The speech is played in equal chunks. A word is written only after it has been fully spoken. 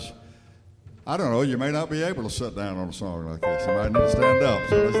I don't know, you may not be able to sit down on a song like this. You might need to stand up.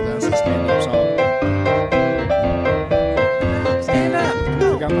 So let's dance a stand-up song. Stand up. I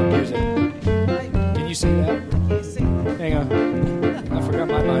forgot my music. Can you see that? Hang on. I forgot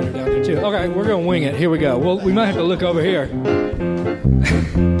my binder down there, too. Okay, we're going to wing it. Here we go. Well, we might have to look over here.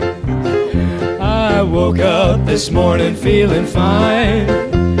 I woke up this morning feeling fine.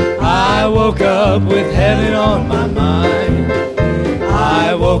 I woke up with heaven on my mind.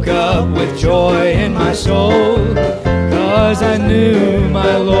 I woke up with joy in my soul, 'cause I knew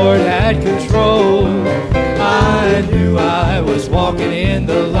my Lord had control. I knew I was walking in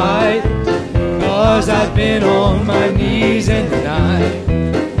the light, 'cause I've been on my knees in the night.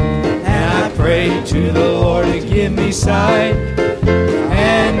 And I prayed to the Lord to give me sight.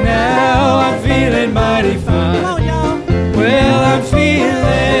 And now I'm feeling mighty fine. Well, I'm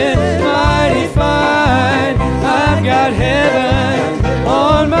feeling mighty fine. I've got heaven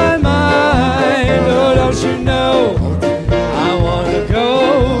on my mind. Oh, don't you know, I want to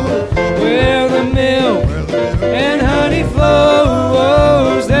go where the milk and honey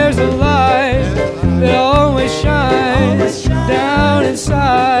flows. There's a light that always shines down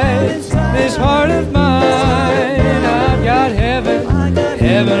inside this heart of mine. I've got heaven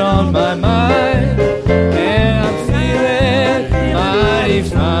on my mind, and I'm feeling mighty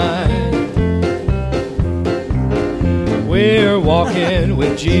fine. We're walking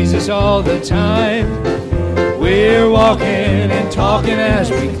with Jesus all the time. We're walking and talking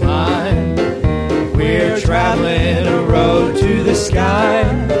as we climb. We're traveling a road to the sky,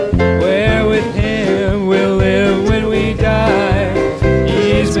 where with Him we'll live when we die.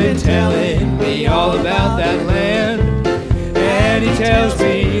 He's been telling me all about that land, and He tells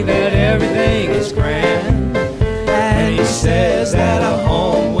me that everything is grand. And He says that a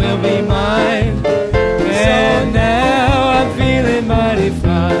home will be mine. And now I'm feeling mighty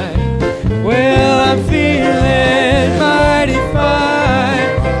fine. Well, I'm feeling mighty fine.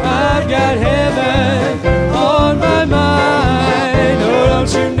 I've got heaven on my mind. Oh,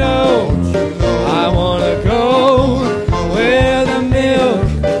 don't you know, I want to go where the milk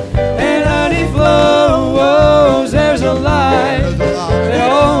and honey flows. There's a light that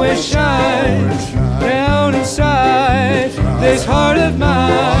always shines down inside this heart of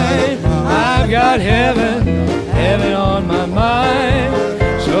mine. I've got heaven on my mind.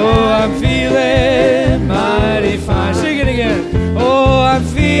 So I'm feeling mighty fine. Sing it again. Oh, I'm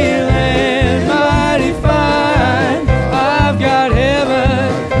feeling mighty fine. I've got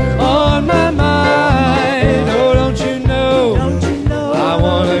heaven on my mind. Oh, don't you know, I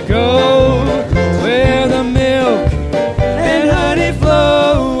want to go where the milk and honey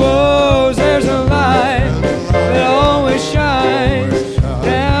flows. There's a light that always shines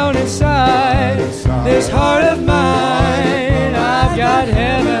down inside this heart of mine. I've got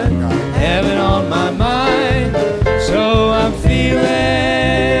heaven on my mind. So I'm feeling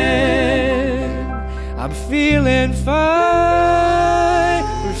fine.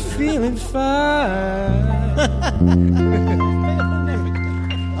 We're feeling fine.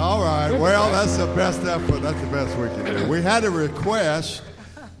 All right, well, that's the best effort. That's the best we can do. We had a request,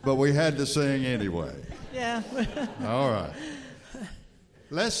 but we had to sing anyway. Yeah. All right.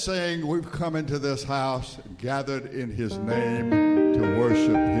 Let's sing, we've come into this house, gathered in His name to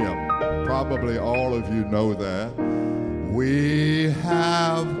worship Him. Probably all of you know that. We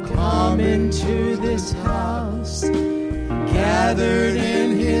have come into this house, gathered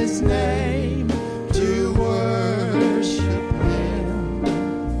in His name to worship Him.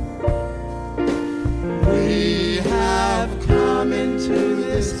 We have come into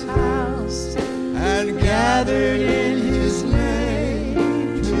this house and gathered in His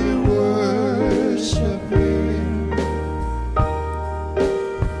name to worship Him.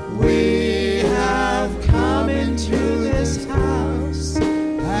 We have come into this house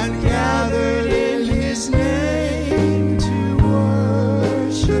and gathered in His name to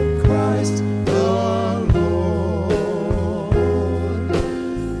worship Christ the Lord.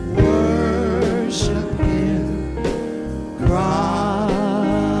 Worship Him, Christ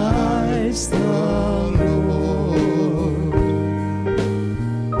the Lord.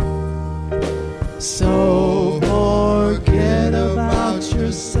 So forget about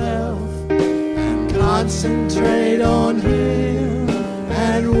yourself and concentrate on Him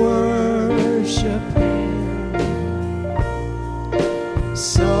and worship Him.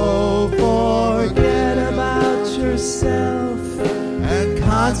 So forget about yourself and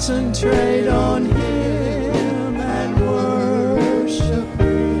concentrate on Him and worship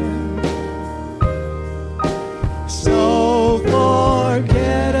Him. So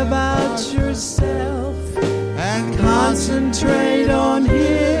forget about yourself and concentrate on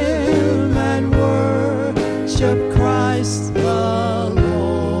Him and Worship Christ the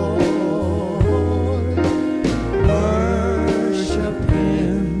Lord. Worship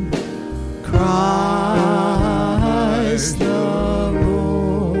Him, Christ the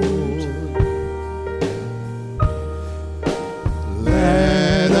Lord.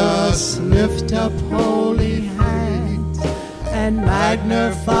 Let us lift up holy hands and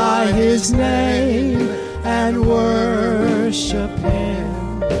magnify His name and worship Him.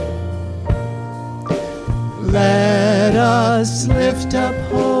 Let us lift up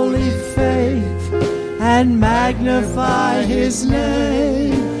holy faith and magnify His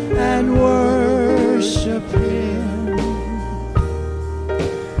name and worship Him.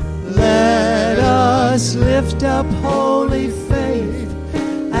 Let us lift up holy faith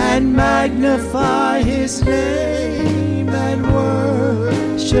and magnify His name and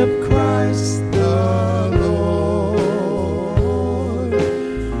worship Christ the Lord.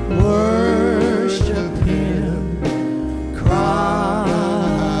 Worship Him, Christ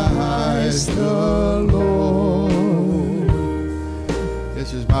the Lord.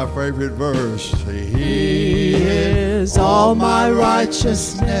 This is my favorite verse. He is all my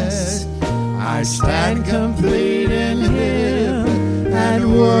righteousness. I stand complete in Him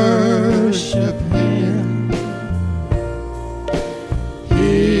and worship Him.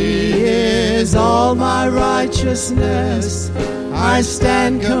 He is all my righteousness. I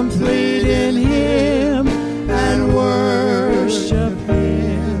stand complete in Him and worship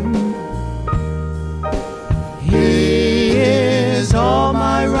Him. He is all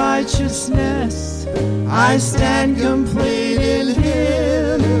my righteousness. I stand complete in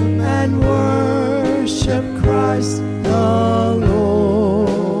Him and worship Christ the Lord.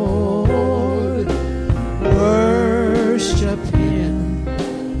 Worship Him,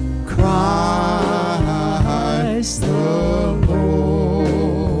 Christ the Lord.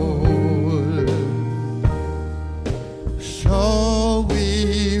 So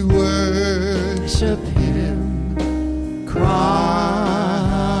we worship Him,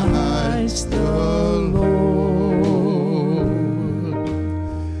 Christ the Lord.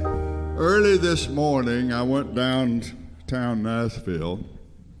 Early this morning, I went downtown Nashville,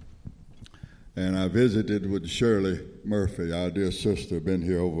 and I visited with Shirley Murphy, our dear sister, been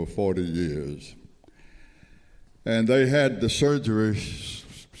here over 40 years. And they had the surgery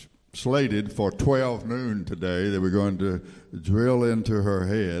slated for 12 noon today. They were going to drill into her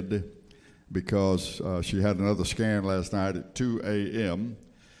head because she had another scan last night at 2 a.m.,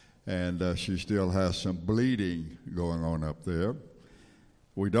 and she still has some bleeding going on up there.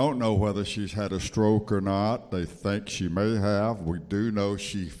 We don't know whether she's had a stroke or not. They think she may have. We do know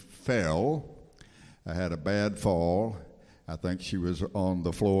she fell. I had a bad fall. I think she was on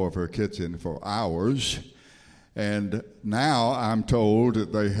the floor of her kitchen for hours. And now I'm told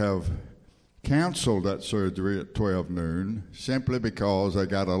that they have canceled that surgery at 12 noon simply because they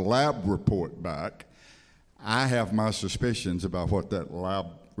got a lab report back. I have my suspicions about what that lab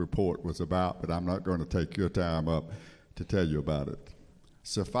report was about, but I'm not going to take your time up to tell you about it.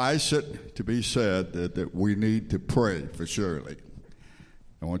 Suffice it to be said that we need to pray for Shirley.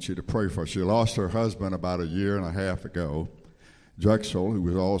 I want you to pray for her. She lost her husband about a year and a half ago, Drexel, who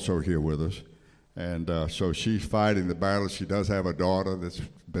was also here with us. And so she's fighting the battle. She does have a daughter that's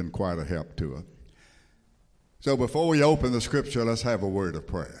been quite a help to her. So before we open the scripture, let's have a word of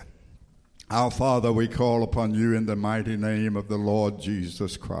prayer. Our Father, we call upon you in the mighty name of the Lord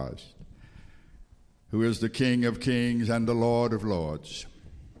Jesus Christ, who is the King of kings and the Lord of lords.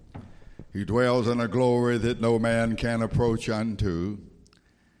 He dwells in a glory that no man can approach unto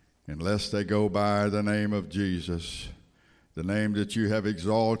unless they go by the name of Jesus, the name that you have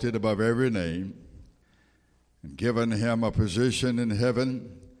exalted above every name and given him a position in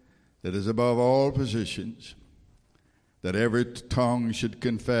heaven that is above all positions, that every tongue should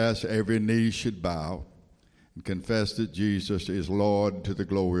confess, every knee should bow, and confess that Jesus is Lord to the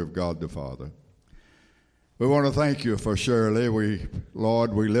glory of God the Father. We want to thank you for Shirley.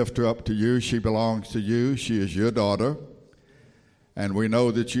 Lord, we lift her up to you. She belongs to you. She is your daughter. And we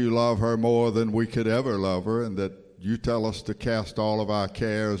know that you love her more than we could ever love her, and that you tell us to cast all of our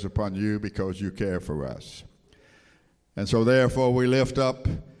cares upon you because you care for us. And so therefore we lift up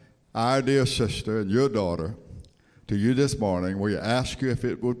our dear sister and your daughter to you this morning. We ask you if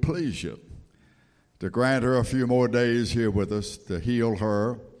it would please you to grant her a few more days here with us, to heal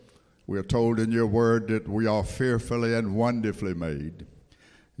her. We are told in your word that we are fearfully and wonderfully made.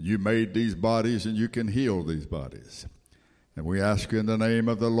 You made these bodies and you can heal these bodies. And we ask you in the name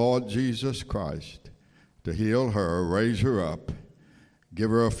of the Lord Jesus Christ to heal her, raise her up, give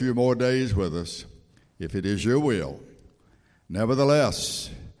her a few more days with us, if it is your will. Nevertheless,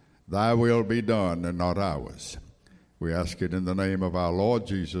 Thy will be done and not ours. We ask it in the name of our Lord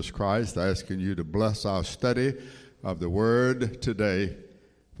Jesus Christ, asking you to bless our study of the Word today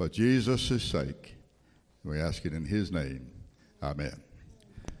for Jesus' sake. We ask it in His name. Amen.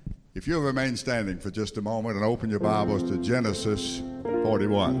 If you'll remain standing for just a moment and open your Bibles to Genesis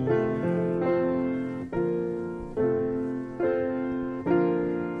 41.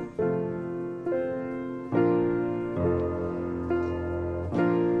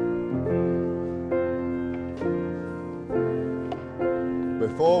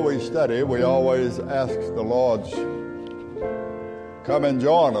 Before we study, we always ask the Lord, come and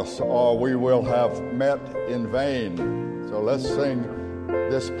join us, or we will have met in vain. So let's sing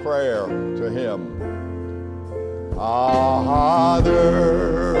this prayer to Him. Father,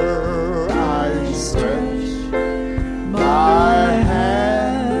 I stretch my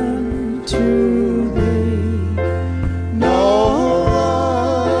hand to Thee. No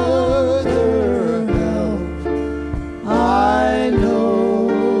other help I know.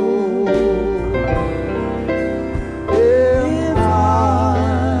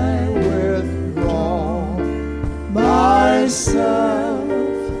 Myself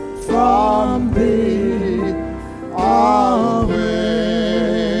from Thee, ah,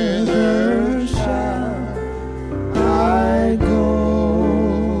 whither shall I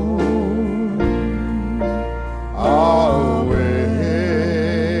go? Ah, whither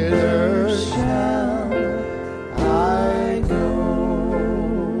shall I go?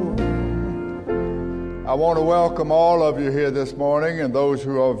 I want to welcome all of you here this morning and those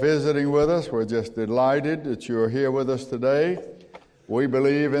who are visiting with us. We're just delighted that you are here with us today. We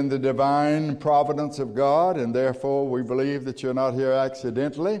believe in the divine providence of God, and therefore we believe that you're not here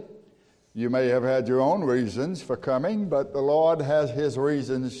accidentally. You may have had your own reasons for coming, but the Lord has His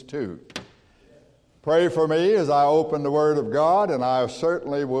reasons too. Pray for me as I open the Word of God, and I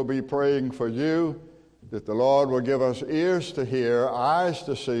certainly will be praying for you that the Lord will give us ears to hear, eyes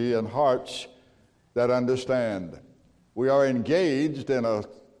to see, and hearts that understand. We are engaged in a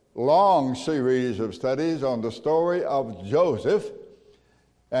long series of studies on the story of Joseph.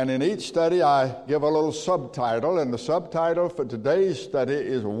 And in each study, I give a little subtitle, and the subtitle for today's study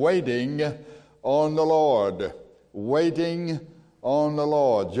is Waiting on the Lord. Waiting on the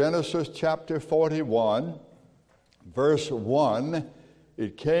Lord. Genesis chapter 41, verse 1,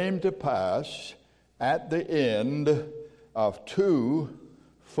 it came to pass at the end of 2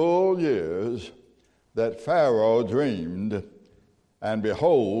 full years that Pharaoh dreamed, and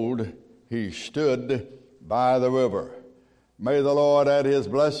behold, he stood by the river. May the Lord add His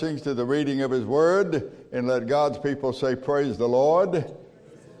blessings to the reading of His Word, and let God's people say, praise the Lord.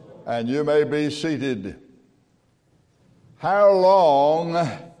 And you may be seated. How long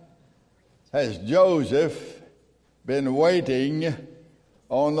has Joseph been waiting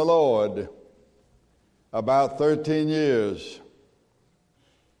on the Lord? About 13 years.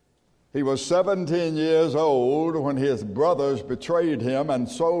 He was 17 years old when his brothers betrayed him and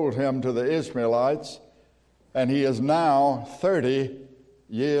sold him to the Ishmaelites. And he is now 30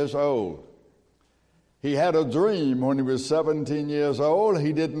 years old. He had a dream when he was 17 years old.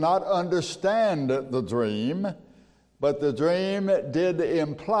 He did not understand the dream, but the dream did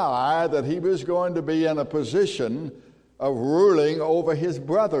imply that he was going to be in a position of ruling over his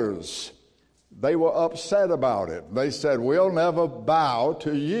brothers. They were upset about it. They said, we'll never bow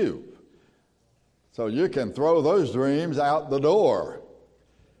to you. So you can throw those dreams out the door.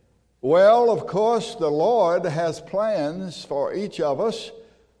 Well, of course, the Lord has plans for each of us,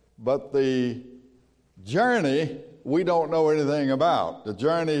 but the journey we don't know anything about. The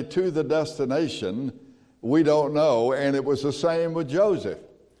journey to the destination we don't know, and it was the same with Joseph.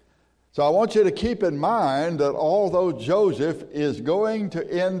 So I want you to keep in mind that although Joseph is going to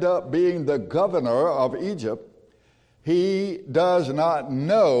end up being the governor of Egypt, he does not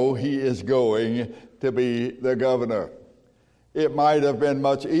know he is going to be the governor. It might have been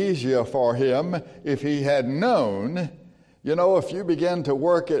much easier for him if he had known. You know, if you begin to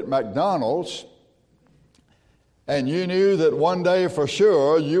work at McDonald's and you knew that one day for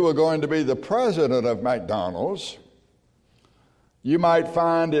sure you were going to be the president of McDonald's, you might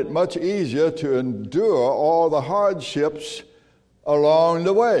find it much easier to endure all the hardships along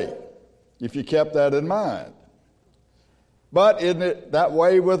the way if you kept that in mind. But isn't it that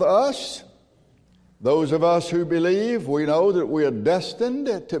way with us? Those of us who believe, we know that we are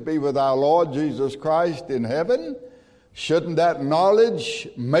destined to be with our Lord Jesus Christ in heaven. Shouldn't that knowledge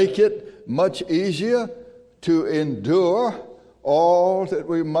make it much easier to endure all that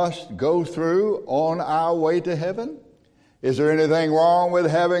we must go through on our way to heaven? Is there anything wrong with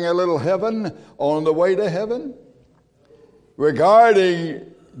having a little heaven on the way to heaven?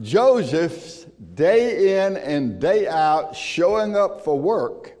 Regarding Joseph's day in and day out showing up for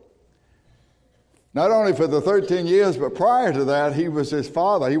work, not only for the 13 years, but prior to that, he was his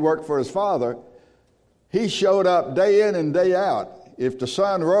father. He worked for his father. He showed up day in and day out. If the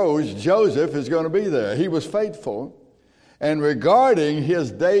sun rose, Joseph is going to be there. He was faithful. And regarding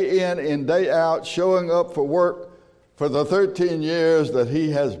his day in and day out showing up for work for the 13 years that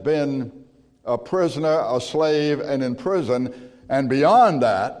he has been a prisoner, a slave, and in prison, and beyond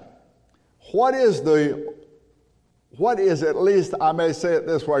that, what is, at least I may say it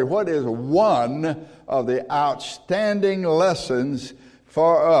this way, what is one of the outstanding lessons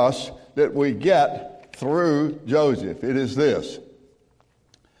for us that we get through Joseph? It is this: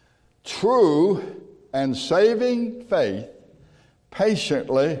 true and saving faith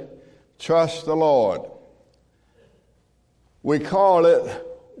patiently trust the Lord. We call it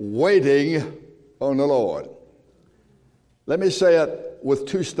waiting on the Lord. Let me say it with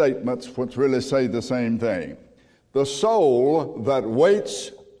two statements which really say the same thing. The soul that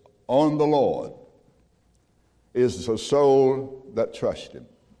waits on the Lord is the soul that trusts Him.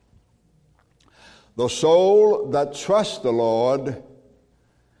 The soul that trusts the Lord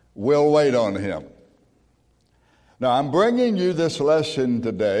will wait on Him. Now, I'm bringing you this lesson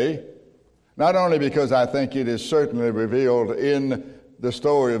today, not only because I think it is certainly revealed in the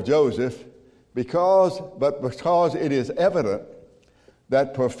story of Joseph, but because it is evident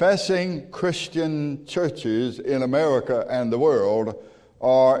that professing Christian churches in America and the world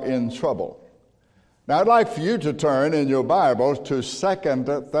are in trouble. Now, I'd like for you to turn in your Bibles to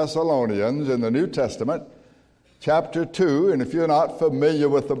 2 Thessalonians in the New Testament, chapter 2, and if you're not familiar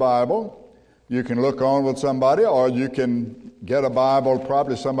with the Bible, you can look on with somebody, or you can get a Bible,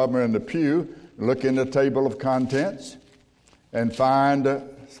 probably some of them are in the pew, look in the table of contents, and find the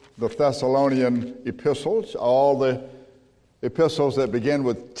Thessalonian epistles. All the epistles that begin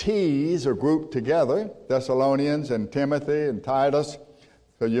with T's are grouped together, Thessalonians and Timothy and Titus.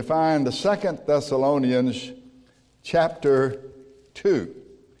 So you find the 2 Thessalonians chapter 2.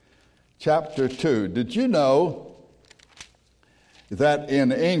 Chapter 2. Did you know that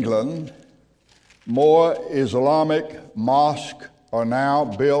in England, more Islamic mosques are now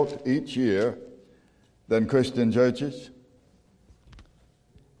built each year than Christian churches?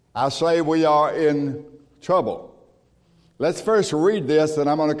 I say we are in trouble. Let's first read this, and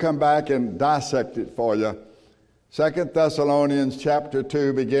I'm going to come back and dissect it for you. 2 Thessalonians chapter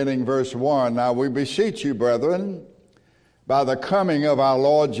 2, beginning verse 1. Now we beseech you, brethren, by the coming of our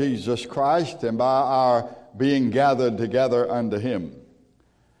Lord Jesus Christ and by our being gathered together unto Him,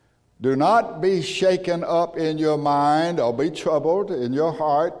 do not be shaken up in your mind, or be troubled in your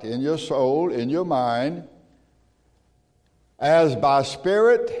heart, in your soul, in your mind, as by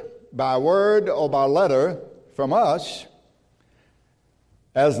spirit, by word, or by letter from us,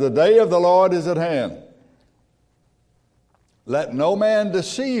 as the day of the Lord is at hand. Let no man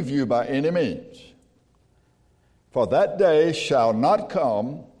deceive you by any means, for that day shall not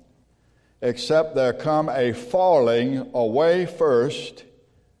come, except there come a falling away first,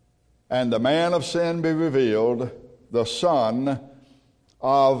 and the man of sin be revealed, the son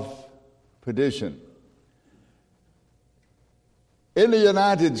of perdition. In the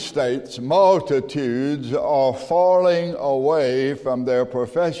United States, multitudes are falling away from their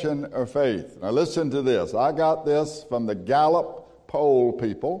profession of faith. Now listen to this. I got this from the Gallup poll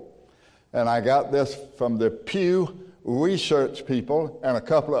people, and I got this from the Pew Research people and a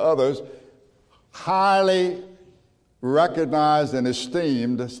couple of others, highly recognized and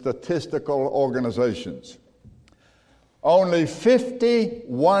esteemed statistical organizations. Only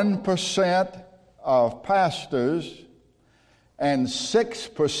 51% of pastors and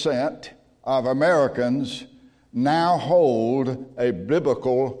 6% of Americans now hold a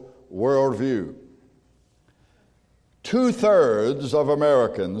biblical worldview. 2/3 of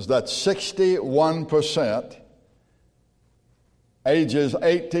Americans, that's 61%, ages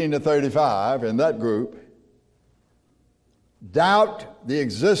 18 to 35 in that group, doubt the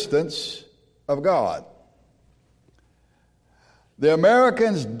existence of God. The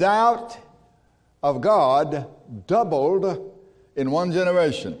Americans' doubt of God doubled in one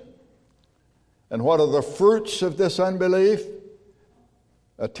generation. And what are the fruits of this unbelief?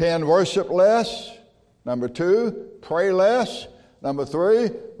 Attend worship less. Number 2, pray less. Number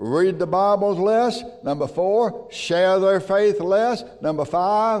 3, read the Bibles less. Number 4, share their faith less. Number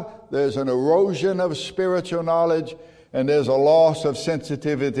 5, there's an erosion of spiritual knowledge, and there's a loss of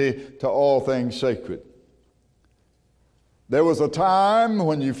sensitivity to all things sacred. There was a time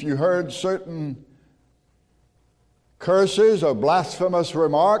when if you heard certain curses or blasphemous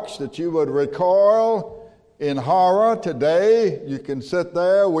remarks that you would recoil In horror today, you can sit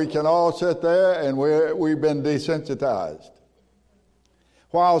there, we can all sit there, and we've been desensitized.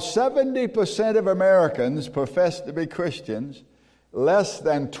 While 70% of Americans profess to be Christians, less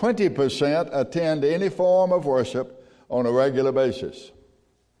than 20% attend any form of worship on a regular basis.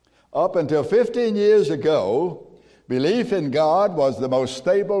 Up until 15 years ago, belief in God was the most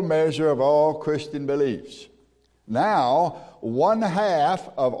stable measure of all Christian beliefs. Now,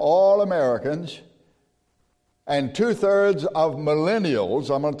 1/2 of all Americans and 2/3 of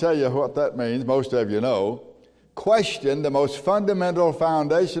millennials, I'm going to tell you what that means, most of you know, question the most fundamental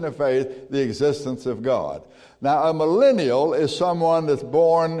foundation of faith, the existence of God. Now, a millennial is someone that's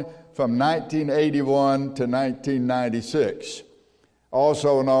born from 1981 to 1996,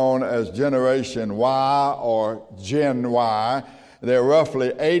 also known as Generation Y or Gen Y. There are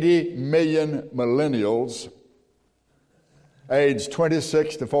roughly 80 million millennials aged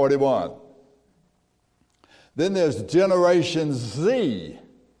 26 to 41. Then there's Generation Z.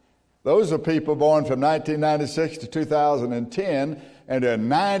 Those are people born from 1996 to 2010, and there are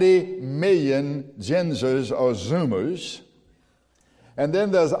 90 million Gen Zers or Zoomers. And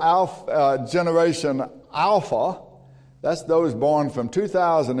then there's Generation Alpha. That's those born from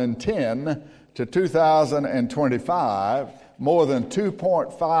 2010 to 2025. More than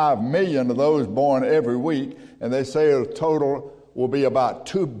 2.5 million of those born every week, and they say a total will be about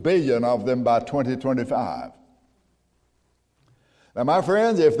 2 billion of them by 2025. Now, my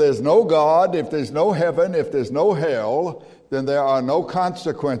friends, if there's no God, if there's no heaven, if there's no hell, then there are no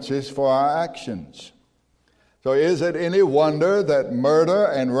consequences for our actions. So is it any wonder that murder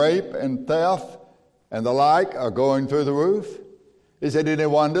and rape and theft and the like are going through the roof? Is it any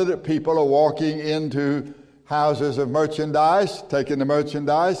wonder that people are walking into houses of merchandise, taking the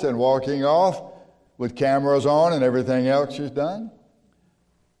merchandise and walking off with cameras on and everything else is done?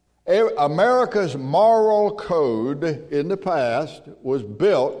 America's moral code in the past was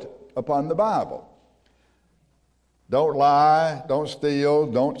built upon the Bible. Don't lie, don't steal,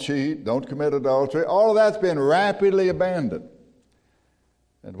 don't cheat, don't commit adultery. All of that's been rapidly abandoned.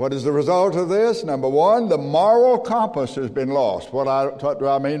 And what is the result of this? Number one, the moral compass has been lost. What do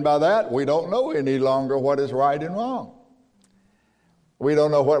I mean by that? We don't know any longer what is right and wrong. We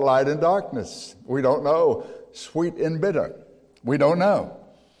don't know what light and darkness. We don't know sweet and bitter. We don't know.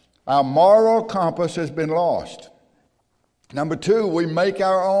 Our moral compass has been lost. Number two, we make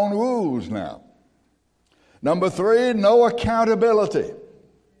our own rules now. Number three, no accountability.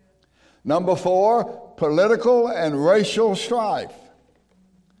 Number four, political and racial strife.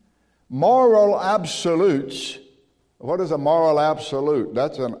 Moral absolutes. What is a moral absolute?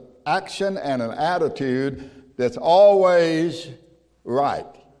 That's an action and an attitude that's always right,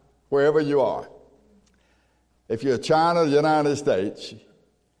 wherever you are. If you're China or the United States,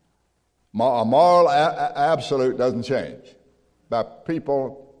 a moral absolute doesn't change by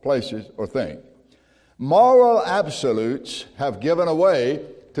people, places, or things. Moral absolutes have given way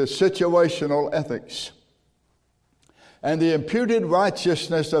to situational ethics. And the imputed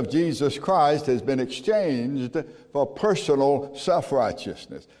righteousness of Jesus Christ has been exchanged for personal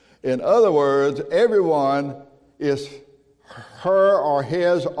self-righteousness. In other words, everyone is her or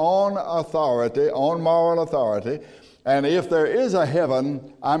his own authority, own moral authority, and if there is a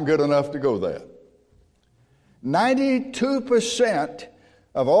heaven, I'm good enough to go there. 92%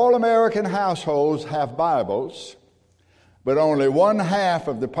 of all American households have Bibles, but only 1/2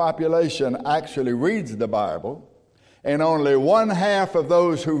 of the population actually reads the Bible, and only 1/2 of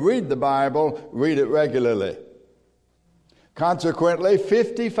those who read the Bible read it regularly. Consequently,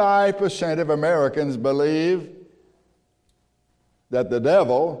 55% of Americans believe that the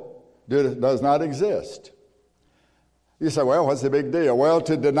devil does not exist. You say, well, what's the big deal? Well,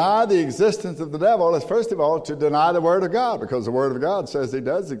 to deny the existence of the devil is, first of all, to deny the Word of God, because the Word of God says he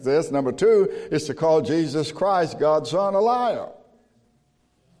does exist. Number two is to call Jesus Christ, God's Son, a liar.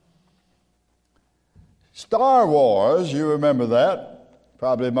 Star Wars, you remember that.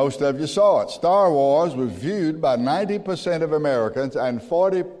 Probably most of you saw it. Star Wars was viewed by 90% of Americans and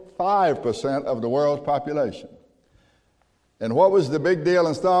 45% of the world's population. And what was the big deal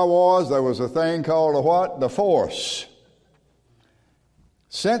in Star Wars? There was a thing called the what? The Force.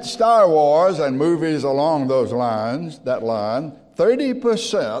 Since Star Wars and movies along those lines,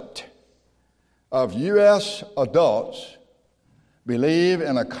 30% of U.S. adults believe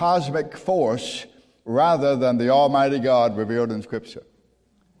in a cosmic force rather than the Almighty God revealed in Scripture.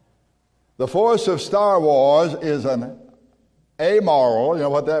 The force of Star Wars is an amoral. You know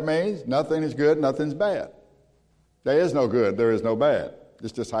what that means? Nothing is good, nothing's bad. There is no good, there is no bad.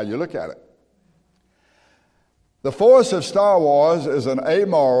 It's just how you look at it. The force of Star Wars is an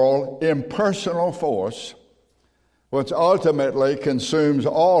amoral, impersonal force which ultimately consumes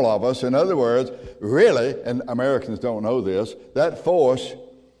all of us. In other words, really, and Americans don't know this, that force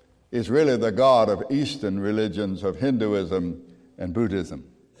is really the god of Eastern religions, of Hinduism and Buddhism.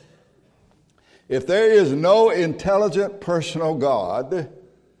 If there is no intelligent personal God,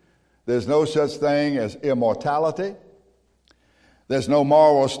 there's no such thing as immortality, there's no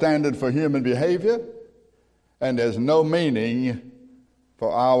moral standard for human behavior, and there's no meaning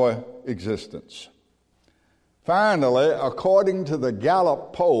for our existence. Finally, according to the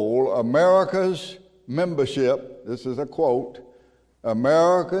Gallup poll, America's membership, this is a quote,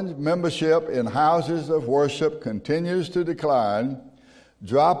 Americans' membership in houses of worship continues to decline,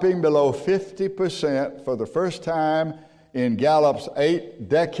 dropping below 50% for the first time in Gallup's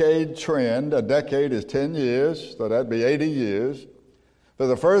 8-decade trend. A decade is 10 years, so that'd be 80 years. For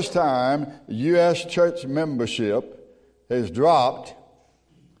the first time, U.S. church membership has dropped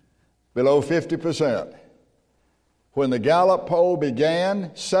below 50%. When the Gallup poll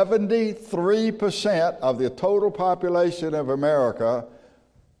began, 73% of the total population of America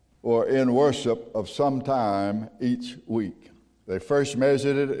were in worship of some time each week. They first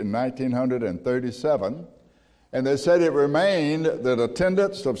measured it in 1937, and they said it remained, that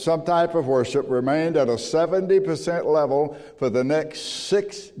attendance of some type of worship remained at a 70% level for the next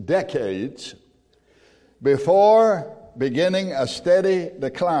 6 decades before beginning a steady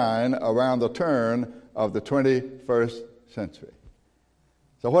decline around the turn of the 21st century.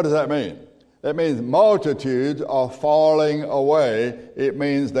 So what does that mean? That means multitudes are falling away. It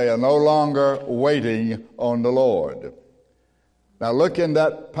means they are no longer waiting on the Lord. Now look in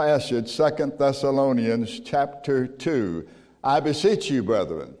that passage, 2 Thessalonians chapter 2. I beseech you,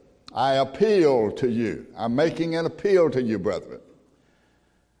 brethren, I appeal to you. I'm making an appeal to you, brethren,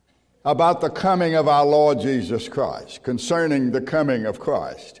 about the coming of our Lord Jesus Christ, concerning the coming of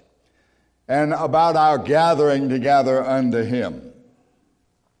Christ, and about our gathering together unto him.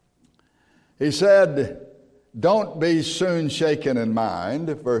 He said, don't be soon shaken in mind,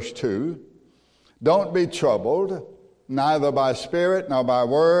 verse 2. Don't be troubled, neither by spirit, nor by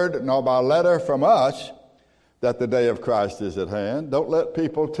word, nor by letter from us, that the day of Christ is at hand. Don't let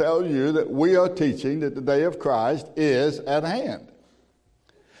people tell you that we are teaching that the day of Christ is at hand.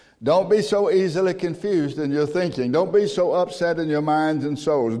 Don't be so easily confused in your thinking. Don't be so upset in your minds and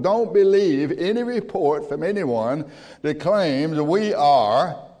souls. Don't believe any report from anyone that claims we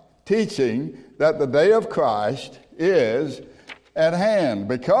are teaching that the day of Christ is at hand.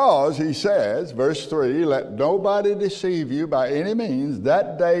 Because, he says, verse 3, let nobody deceive you by any means.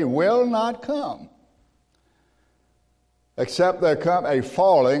 That day will not come, except there come a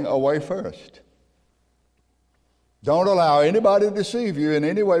falling away first. Don't allow anybody to deceive you in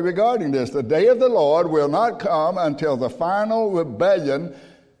any way regarding this. The day of the Lord will not come until the final rebellion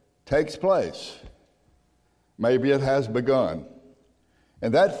takes place. Maybe it has begun.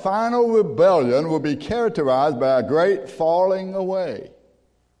 And that final rebellion will be characterized by a great falling away.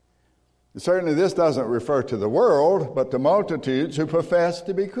 Certainly this doesn't refer to the world, but to multitudes who profess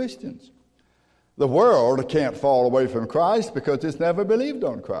to be Christians. The world can't fall away from Christ because it's never believed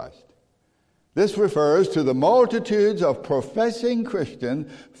on Christ. This refers to the multitudes of professing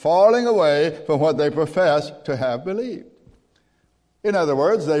Christians falling away from what they profess to have believed. In other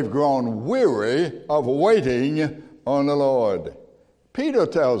words, they've grown weary of waiting on the Lord. Peter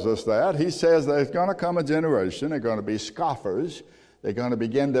tells us that. He says there's going to come a generation, they're going to be scoffers. They're going to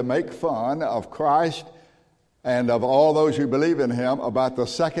begin to make fun of Christ and of all those who believe in him about the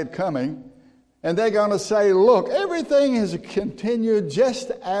second coming. And they're going to say, look, everything has continued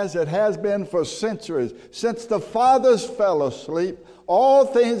just as it has been for centuries. Since the fathers fell asleep, all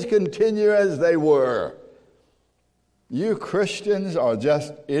things continue as they were. You Christians are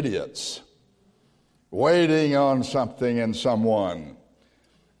just idiots, waiting on something and someone.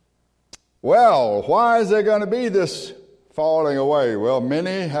 Well, why is there going to be this falling away? Well,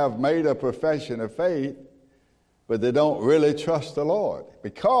 many have made a profession of faith, but they don't really trust the Lord,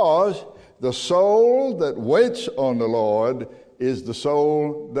 because the soul that waits on the Lord is the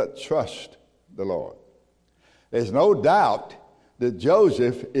soul that trusts the Lord. There's no doubt that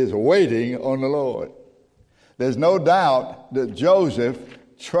Joseph is waiting on the Lord. There's no doubt that Joseph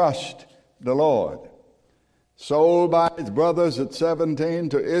trusts the Lord. Sold by his brothers at 17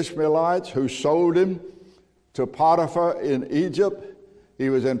 to Ishmaelites who sold him to Potiphar in Egypt. He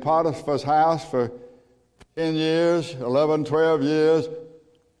was in Potiphar's house for 10 years, 11, 12 years.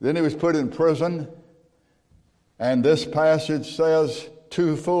 Then he was put in prison, and this passage says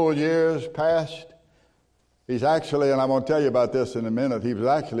 2 full years passed. He's actually, and I'm going to tell you about this in a minute, he was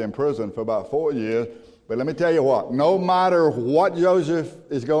actually in prison for about 4 years. But let me tell you what, no matter what Joseph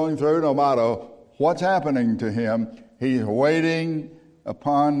is going through, no matter What's happening to him? He's waiting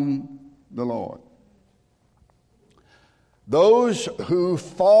upon the Lord. Those who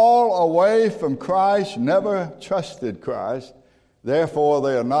fall away from Christ never trusted Christ. Therefore,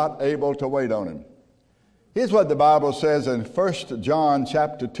 they are not able to wait on him. Here's what the Bible says in 1 John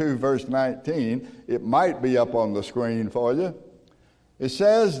chapter 2, verse 19. It might be up on the screen for you. It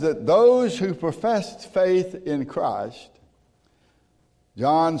says that those who professed faith in Christ,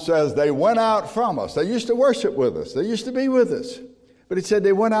 John says they went out from us. They used to worship with us. They used to be with us. But he said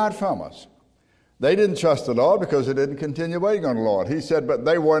they went out from us. They didn't trust the Lord because they didn't continue waiting on the Lord. He said, but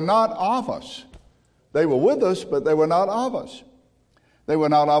they were not of us. They were with us, but they were not of us. They were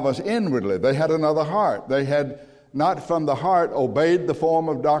not of us inwardly. They had another heart. They had not from the heart obeyed the form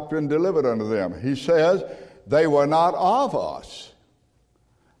of doctrine delivered unto them. He says they were not of us.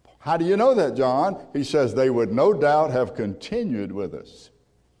 How do you know that, John? He says they would no doubt have continued with us.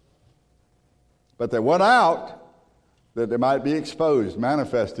 But they went out that they might be exposed,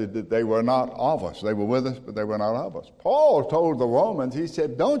 manifested that they were not of us. They were with us, but they were not of us. Paul told the Romans, he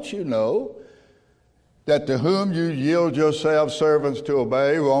said, don't you know that to whom you yield yourselves servants to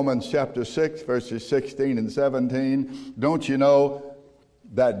obey, Romans chapter 6, verses 16 and 17, don't you know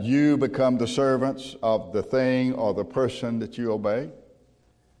that you become the servants of the thing or the person that you obey,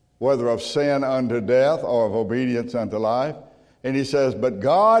 whether of sin unto death or of obedience unto life? And he says, but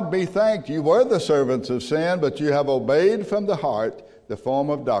God be thanked, you were the servants of sin, but you have obeyed from the heart the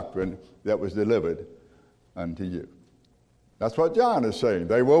form of doctrine that was delivered unto you. That's what John is saying.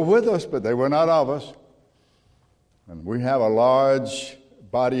 They were with us, but they were not of us. And we have a large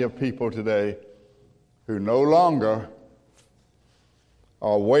body of people today who no longer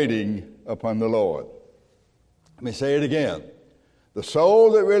are waiting upon the Lord. Let me say it again. The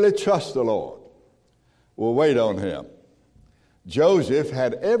soul that really trusts the Lord will wait on him. Joseph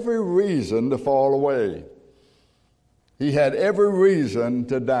had every reason to fall away. He had every reason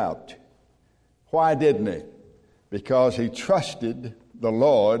to doubt. Why didn't he? Because he trusted the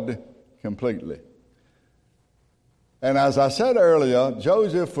Lord completely. And as I said earlier,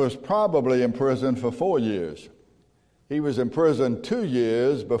 Joseph was probably in prison for 4 years. He was in prison 2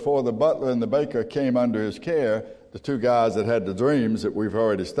 years before the butler and the baker came under his care, the two guys that had the dreams that we've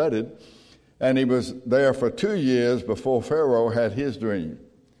already studied. And he was there for 2 years before Pharaoh had his dream.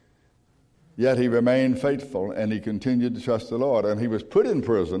 Yet he remained faithful and he continued to trust the Lord. And he was put in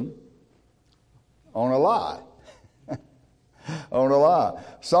prison on a lie. On a lie.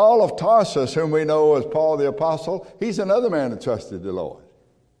 Saul of Tarsus, whom we know as Paul the Apostle, he's another man that trusted the Lord.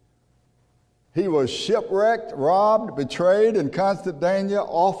 He was shipwrecked, robbed, betrayed, in constant danger,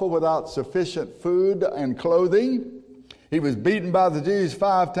 awful without sufficient food and clothing. He was beaten by the Jews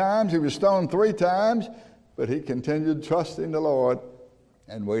 5 times. He was stoned 3 times. But he continued trusting the Lord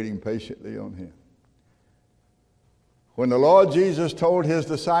and waiting patiently on him. When the Lord Jesus told his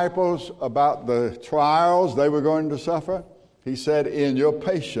disciples about the trials they were going to suffer, he said, in your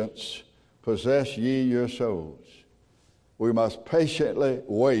patience possess ye your souls. We must patiently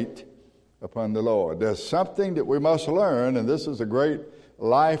wait upon the Lord. There's something that we must learn, and this is a great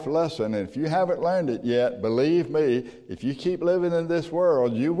life lesson. And if you haven't learned it yet, believe me, if you keep living in this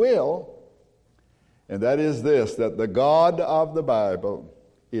world, you will. And that is this, that the God of the Bible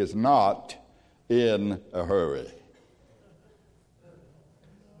is not in a hurry.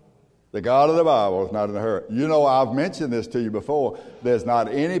 The God of the Bible is not in a hurry. You know, I've mentioned this to you before. There's not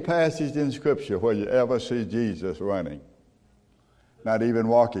any passage in Scripture where you ever see Jesus running, not even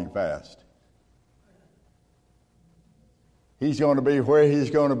walking fast. He's going to be where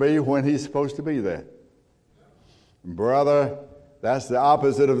he's going to be when he's supposed to be there. Brother, that's the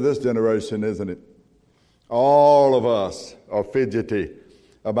opposite of this generation, isn't it? All of us are fidgety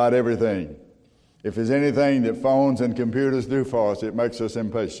about everything. If there's anything that phones and computers do for us, it makes us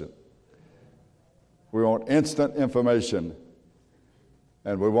impatient. We want instant information,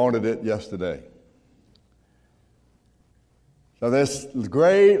 and we wanted it yesterday. So this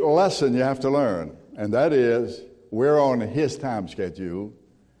great lesson you have to learn, and that is, we're on his time schedule,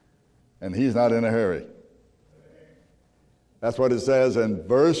 and he's not in a hurry. That's what it says in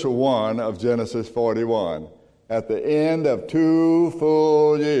verse 1 of Genesis 41. At the end of 2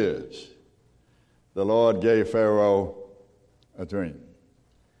 full years, the Lord gave Pharaoh a dream.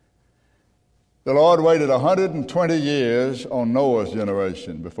 The Lord waited 120 years on Noah's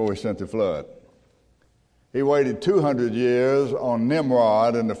generation before he sent the flood. He waited 200 years on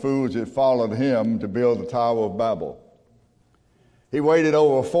Nimrod and the fools that followed him to build the Tower of Babel. He waited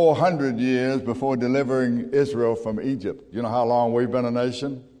over 400 years before delivering Israel from Egypt. You know how long we've been a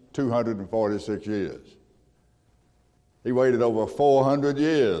nation? 246 years. He waited over 400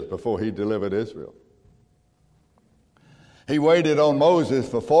 years before he delivered Israel. He waited on Moses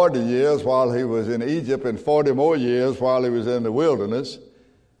for 40 years while he was in Egypt and 40 more years while he was in the wilderness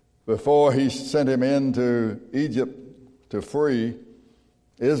before he sent him into Egypt to free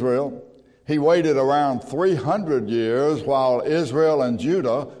Israel. He waited around 300 years while Israel and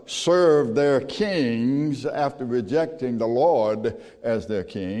Judah served their kings after rejecting the Lord as their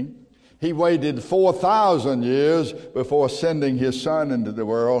king. He waited 4,000 years before sending his son into the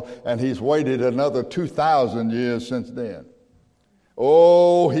world, and he's waited another 2,000 years since then.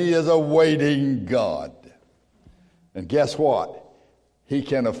 Oh, he is a waiting God. And guess what? He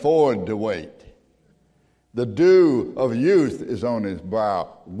can afford to wait. The dew of youth is on his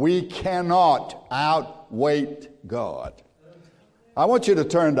brow. We cannot outwait God. I want you to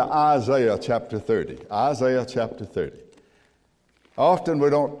turn to Isaiah chapter 30. Isaiah chapter 30. Often we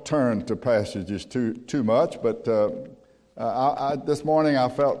don't turn to passages too much, but this morning I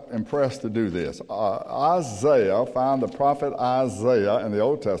felt impressed to do this. Isaiah, found the prophet Isaiah in the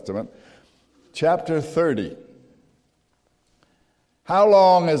Old Testament, chapter 30. How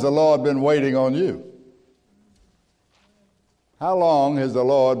long has the Lord been waiting on you? How long has the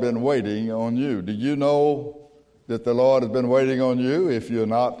Lord been waiting on you? Do you know that the Lord has been waiting on you if you're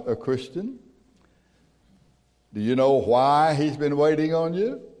not a Christian? Do you know why he's been waiting on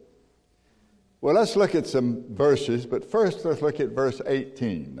you? Well, let's look at some verses, but first let's look at verse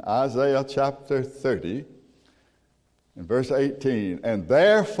 18. Isaiah chapter 30 and verse 18. And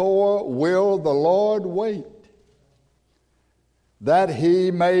therefore will the Lord wait, that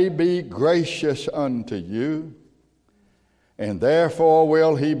he may be gracious unto you. And therefore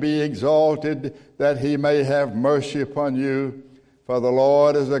will he be exalted, that he may have mercy upon you. For the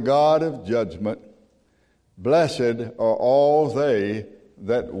Lord is a God of judgment. Blessed are all they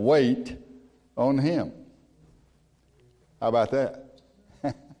that wait on him. How about that?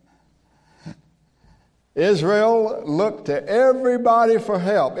 Israel looked to everybody for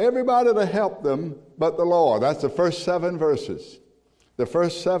help, everybody to help them but the Lord. That's the first 7 verses. The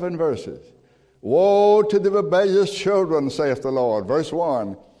first 7 verses. Woe to the rebellious children, saith the Lord. Verse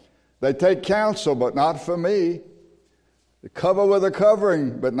 1, they take counsel, but not from me. They cover with a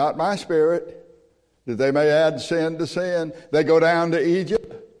covering, but not my spirit, that they may add sin to sin. They go down to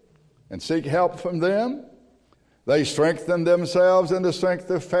Egypt and seek help from them. They strengthen themselves in the strength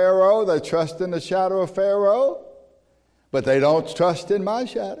of Pharaoh. They trust in the shadow of Pharaoh, but they don't trust in my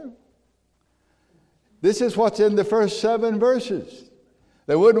shadow. This is what's in the first 7 verses.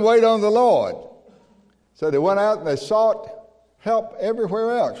 They wouldn't wait on the Lord. So they went out and they sought help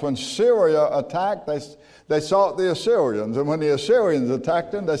everywhere else. When Syria attacked, they sought the Assyrians. And when the Assyrians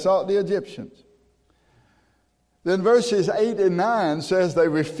attacked them, they sought the Egyptians. Then verses 8 and 9 says they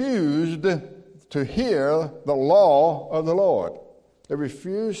refused to hear the law of the Lord. They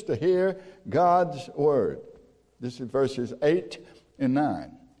refused to hear God's word. This is verses 8 and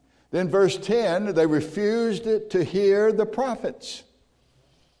 9. Then verse 10, they refused to hear the prophets.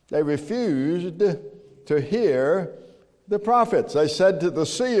 They refused to hear the prophets. They said to the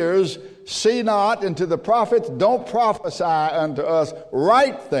seers, see not, and to the prophets, don't prophesy unto us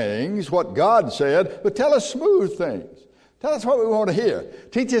right things, what God said, but tell us smooth things. Tell us what we want to hear.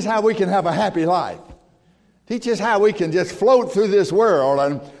 Teach us how we can have a happy life. Teach us how we can just float through this world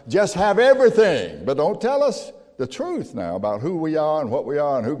and just have everything. But don't tell us the truth now about who we are and what we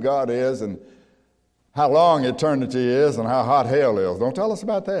are and who God is and how long eternity is and how hot hell is. Don't tell us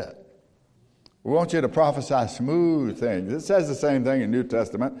about that. We want you to prophesy smooth things. It says the same thing in the New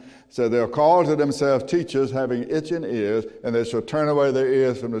Testament. So they'll call to themselves teachers having itching ears, and they shall turn away their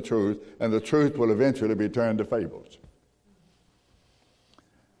ears from the truth, and the truth will eventually be turned to fables.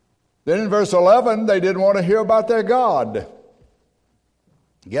 Then in verse 11, they didn't want to hear about their God.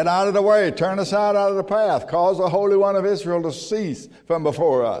 Get out of the way, turn aside out of the path, cause the Holy One of Israel to cease from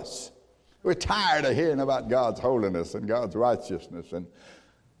before us. We're tired of hearing about God's holiness and God's righteousness and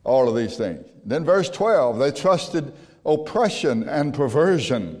all of these things. Then verse 12, they trusted oppression and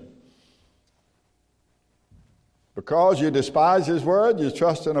perversion. Because you despise his word, you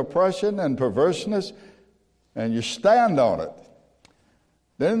trust in oppression and perverseness, and you stand on it.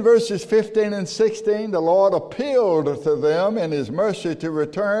 Then in verses 15 and 16, the Lord appealed to them in his mercy to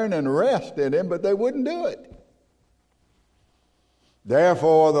return and rest in him, but they wouldn't do it.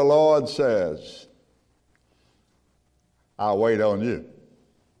 Therefore the Lord says, I'll wait on you.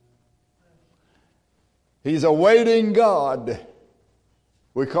 He's a waiting God.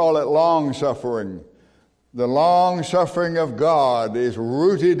 We call it long-suffering. The long-suffering of God is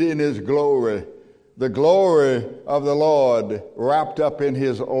rooted in his glory. the glory of the Lord wrapped up in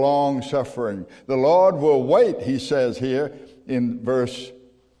his long suffering. The Lord will wait, he says here in verse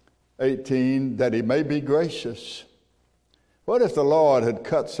 18, that he may be gracious. What if the Lord had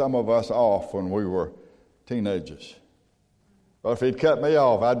cut some of us off when we were teenagers? Well, if he'd cut me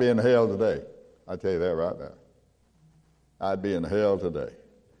off, I'd be in hell today. I tell you that right now. I'd be in hell today.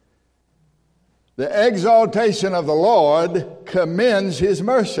 The exaltation of the Lord commends his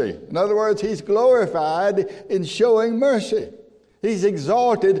mercy. In other words, he's glorified in showing mercy. He's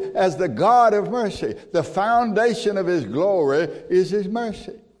exalted as the God of mercy. The foundation of his glory is his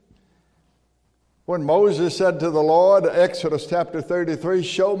mercy. When Moses said to the Lord, Exodus chapter 33,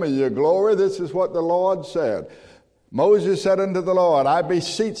 show me your glory, this is what the Lord said. Moses said unto the Lord, I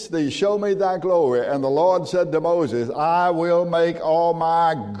beseech thee, show me thy glory. And the Lord said to Moses, I will make all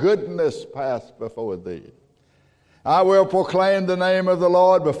my goodness pass before thee. I will proclaim the name of the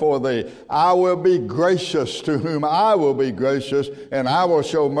Lord before thee. I will be gracious to whom I will be gracious, and I will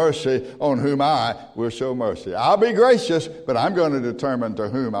show mercy on whom I will show mercy. I'll be gracious, but I'm going to determine to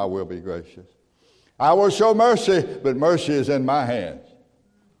whom I will be gracious. I will show mercy, but mercy is in my hands.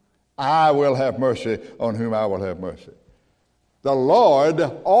 I will have mercy on whom I will have mercy. The Lord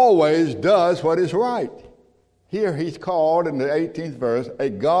always does what is right. Here he's called in the 18th verse a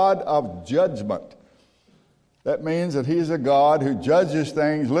God of judgment. That means that he's a God who judges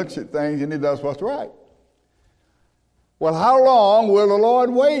things, looks at things, and he does what's right. Well, how long will the Lord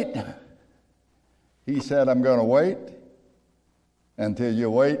wait? He said, I'm going to wait until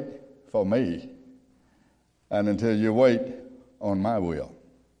you wait for me and until you wait on my will.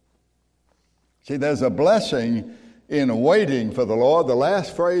 See, there's a blessing in waiting for the Lord. The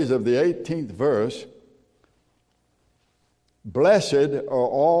last phrase of the 18th verse, blessed are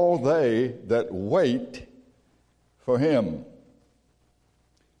all they that wait for him.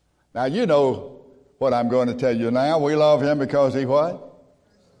 Now, you know what I'm going to tell you now. We love him because he what?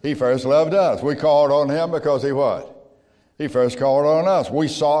 He first loved us. We called on him because he what? He first called on us. We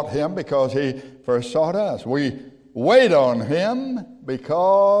sought him because he first sought us. We wait on him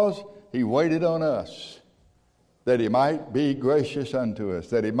because he waited on us, that he might be gracious unto us,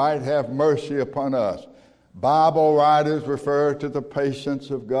 that he might have mercy upon us. Bible writers refer to the patience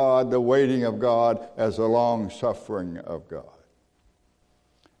of God, the waiting of God, as the long suffering of God.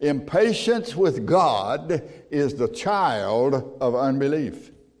 Impatience with God is the child of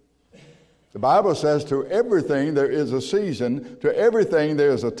unbelief. The Bible says to everything there is a season, to everything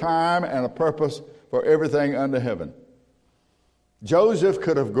there is a time and a purpose for everything under heaven. Joseph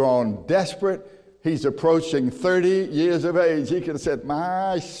could have grown desperate. He's approaching 30 years of age. He could have said,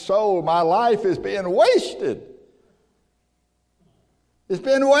 my soul, my life is being wasted. It's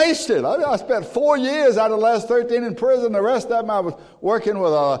been wasted. I spent 4 years out of the last 13 in prison. The rest of them I was working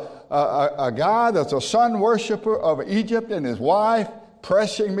with a guy that's a sun worshiper of Egypt and his wife,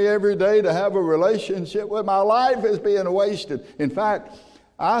 pressing me every day to have a relationship with. My life is being wasted. In fact,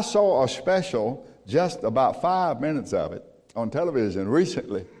 I saw a special, just about 5 minutes of it, on television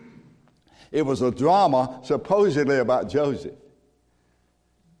recently. It was a drama supposedly about Joseph.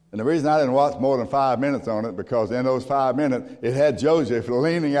 And the reason I didn't watch more than 5 minutes on it, because in those 5 minutes, it had Joseph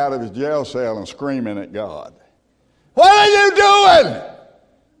leaning out of his jail cell and screaming at God. What are you doing?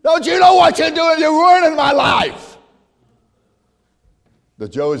 Don't you know what you're doing? You're ruining my life. The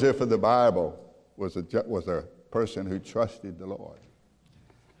Joseph of the Bible was a person who trusted the Lord.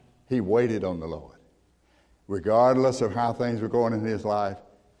 He waited on the Lord. Regardless of how things were going in his life,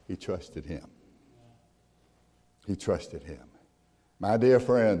 he trusted him. He trusted him. My dear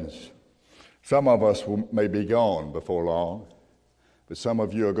friends, some of us may be gone before long, but some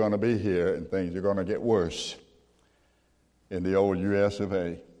of you are going to be here and things are going to get worse in the old U.S. of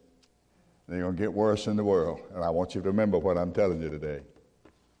A. They're going to get worse in the world. And I want you to remember what I'm telling you today.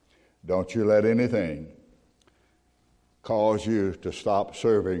 Don't you let anything cause you to stop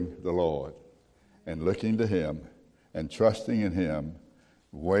serving the Lord and looking to him and trusting in him,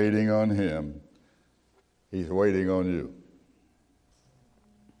 waiting on him. He's waiting on you.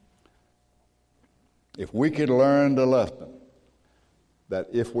 If we could learn the lesson that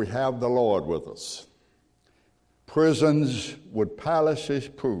if we have the Lord with us, prisons would palaces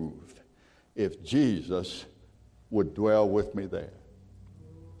prove if Jesus would dwell with me there.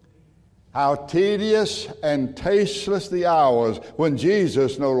 How tedious and tasteless the hours when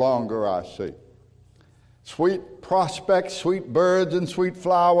Jesus no longer I see. Sweet prospects, sweet birds, and sweet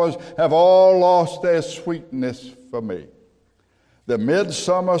flowers have all lost their sweetness for me. The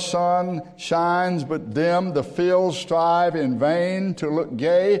midsummer sun shines but dim, the fields strive in vain to look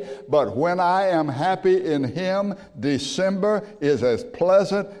gay, but when I am happy in him, December is as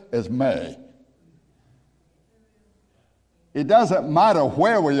pleasant as May. It doesn't matter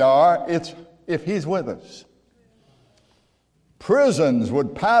where we are, it's if he's with us. Prisons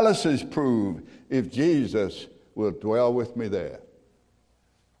would palaces prove if Jesus will dwell with me there.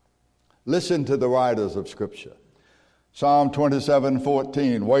 Listen to the writers of Scripture. Psalm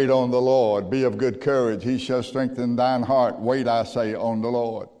 27:14, wait on the Lord, be of good courage, he shall strengthen thine heart. Wait, I say, on the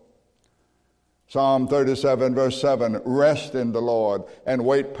Lord. Psalm 37, verse 7, rest in the Lord and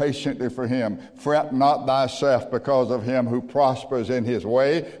wait patiently for him. Fret not thyself because of him who prospers in his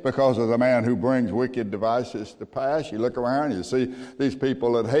way, because of the man who brings wicked devices to pass. You look around, you see these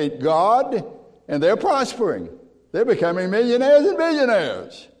people that hate God, and they're prospering. They're becoming millionaires and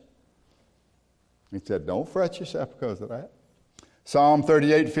billionaires. He said, don't fret yourself because of that. Psalm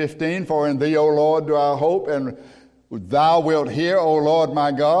 38:15, for in thee, O Lord, do I hope, and thou wilt hear, O Lord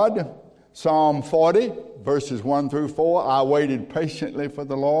my God. Psalm 40, verses 1 through 4, I waited patiently for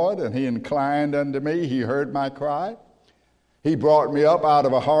the Lord, and he inclined unto me. He heard my cry. He brought me up out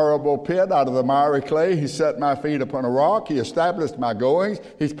of a horrible pit, out of the miry clay. He set my feet upon a rock. He established my goings.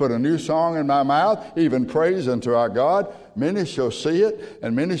 He's put a new song in my mouth, even praise unto our God. Many shall see it,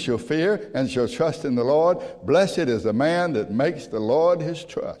 and many shall fear, and shall trust in the Lord. Blessed is the man that makes the Lord his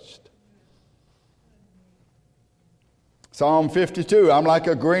trust. Psalm 52, I'm like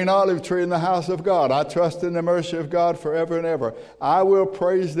a green olive tree in the house of God. I trust in the mercy of God forever and ever. I will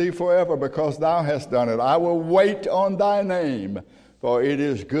praise thee forever because thou hast done it. I will wait on thy name, for it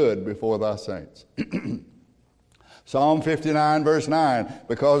is good before thy saints. Psalm 59, verse 9,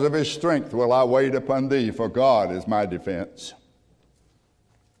 because of his strength will I wait upon thee, for God is my defense.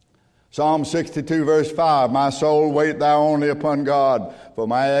 Psalm 62, verse 5, my soul wait thou only upon God, for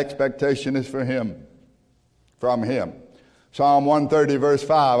my expectation is for him, from him. Psalm 130, verse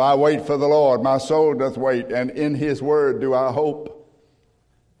 5, I wait for the Lord, my soul doth wait, and in his word do I hope.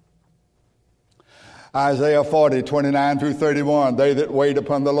 Isaiah 40, 29 through 31, they that wait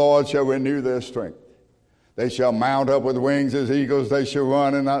upon the Lord shall renew their strength. They shall mount up with wings as eagles, they shall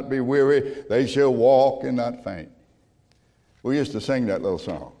run and not be weary, they shall walk and not faint. We used to sing that little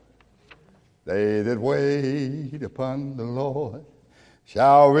song. They that wait upon the Lord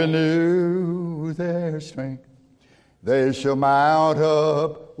shall renew their strength. They shall mount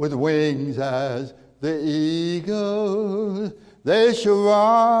up with wings as the eagles. They shall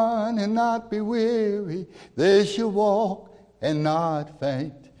run and not be weary. They shall walk and not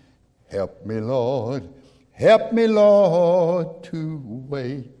faint. Help me, Lord, to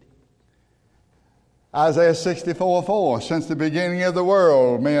wait. Isaiah 64:4, since the beginning of the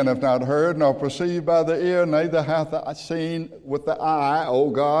world, men have not heard, nor perceived by the ear, neither hath seen with the eye, O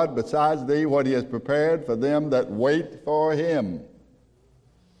God, besides thee, what he has prepared for them that wait for him.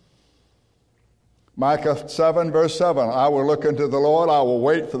 Micah 7, verse 7, I will look unto the Lord, I will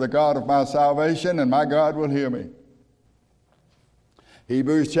wait for the God of my salvation, and my God will hear me.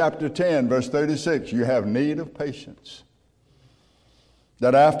 Hebrews chapter 10, verse 36, you have need of patience,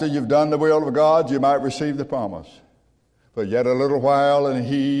 that after you've done the will of God, you might receive the promise. For yet a little while, and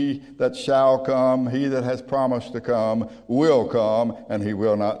he that shall come, he that has promised to come, will come, and he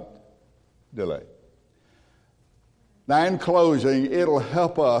will not delay. Now, in closing, it'll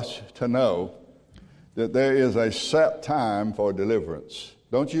help us to know that there is a set time for deliverance.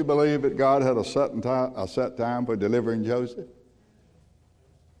 Don't you believe that God had a set time for delivering Joseph?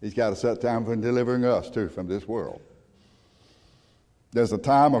 He's got a set time for delivering us, too, from this world. There's a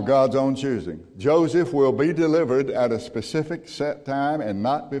time of God's own choosing. Joseph will be delivered at a specific set time and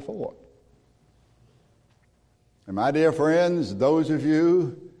not before. And my dear friends, those of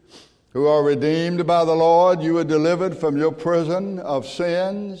you who are redeemed by the Lord, you are delivered from your prison of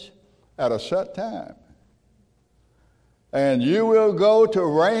sins at a set time. And you will go to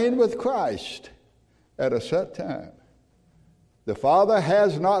reign with Christ at a set time. The Father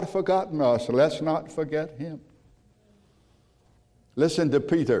has not forgotten us. Let's not forget him. Listen to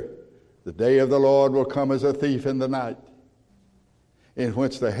Peter. The day of the Lord will come as a thief in the night, in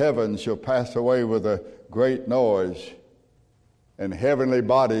which the heavens shall pass away with a great noise, and heavenly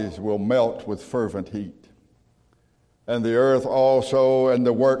bodies will melt with fervent heat. And the earth also and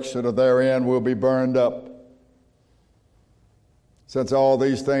the works that are therein will be burned up. Since all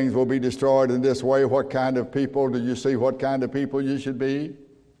these things will be destroyed in this way, what kind of people do you see what kind of people you should be?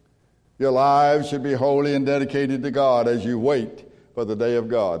 Your lives should be holy and dedicated to God as you wait for the day of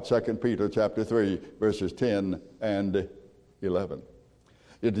God. 2 Peter chapter 3, verses 10 and 11.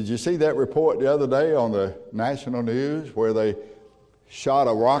 Did you see that report the other day on the national news where they shot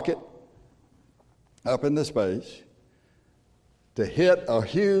a rocket up into space to hit a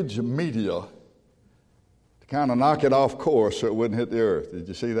huge meteor to kind of knock it off course so it wouldn't hit the earth? Did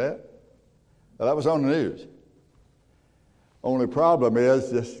you see that? Well, that was on the news. Only problem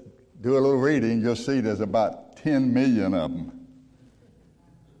is, just do a little reading, you'll see there's about 10 million of them.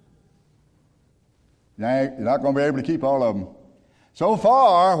 You're not going to be able to keep all of them. So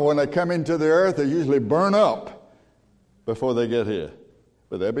far, when they come into the earth, they usually burn up before they get here.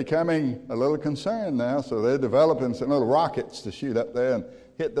 But they're becoming a little concerned now, so they're developing some little rockets to shoot up there and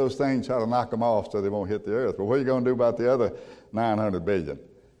hit those things, try to knock them off so they won't hit the earth. But what are you going to do about the other 900 billion?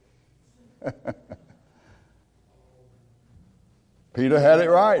 Peter had it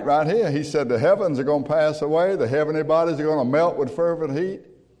right here. He said the heavens are going to pass away, the heavenly bodies are going to melt with fervent heat,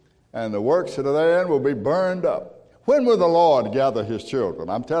 and the works that are therein will be burned up. When will the Lord gather his children?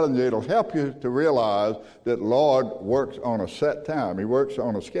 I'm telling you, it'll help you to realize that Lord works on a set time. He works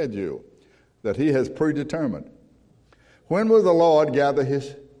on a schedule that he has predetermined. When will the Lord gather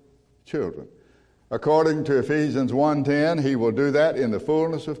his children? According to Ephesians 1:10, he will do that in the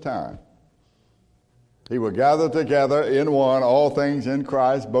fullness of time. He will gather together in one all things in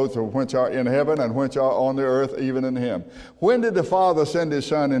Christ, both of which are in heaven and which are on the earth, even in him. When did the Father send his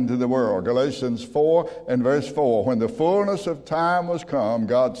Son into the world? Galatians 4 and verse 4. When the fullness of time was come,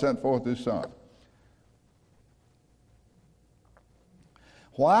 God sent forth his Son.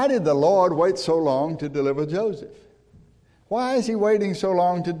 Why did the Lord wait so long to deliver Joseph? Why is he waiting so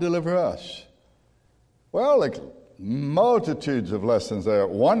long to deliver us? Well, multitudes of lessons there.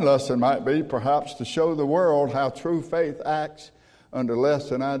 One lesson might be perhaps to show the world how true faith acts under less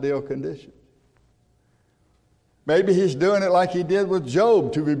than ideal conditions. Maybe he's doing it like he did with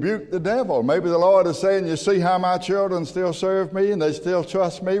Job to rebuke the devil. Maybe the Lord is saying, you see how my children still serve me and they still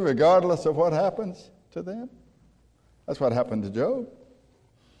trust me regardless of what happens to them? That's what happened to Job.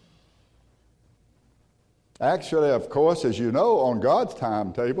 Actually, of course, as you know, on God's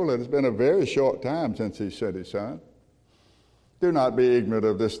timetable, it has been a very short time since he sent his Son. Do not be ignorant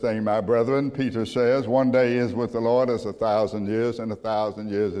of this thing, my brethren. Peter says, one day is with the Lord as 1,000 years, and 1,000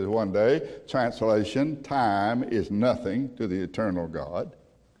 years is one day. Translation, time is nothing to the eternal God.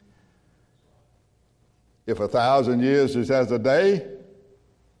 If 1,000 years is as a day,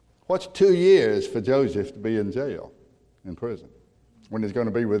 what's 2 years for Joseph to be in jail, in prison, when he's going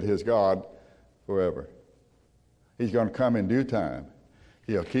to be with his God forever? He's going to come in due time.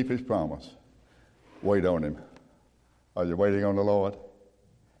 He'll keep his promise. Wait on him. Are you waiting on the Lord?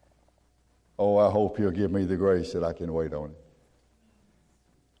 Oh, I hope he'll give me the grace that I can wait on him.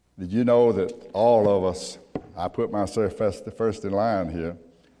 Did you know that all of us, I put myself first in line here.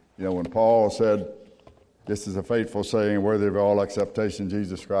 You know, when Paul said, this is a faithful saying, worthy of all acceptation,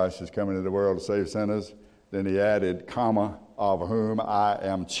 Jesus Christ is coming into the world to save sinners. Then he added, comma, of whom I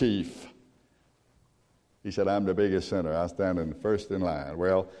am chief. He said, I'm the biggest sinner. I stand in first in line.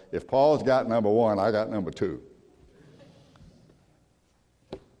 Well, if Paul's got number one, I got number two.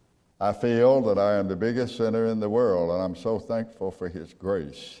 I feel that I am the biggest sinner in the world, and I'm so thankful for his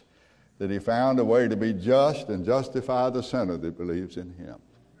grace that he found a way to be just and justify the sinner that believes in him.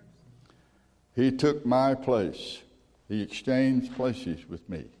 He took my place. He exchanged places with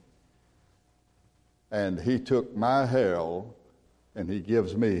me. And he took my hell, and he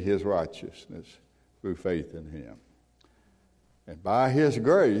gives me his righteousness through faith in him. And by his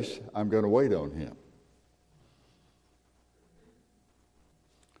grace, I'm going to wait on him.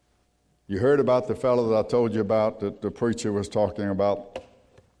 You heard about the fellow that I told you about, that the preacher was talking about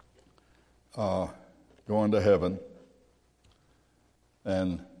going to heaven.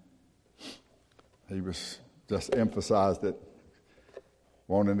 And he was just emphasized it,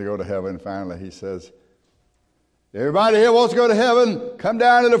 wanting to go to heaven. Finally, he says, everybody here wants to go to heaven, come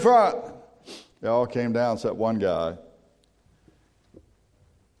down to the front. They all came down except one guy.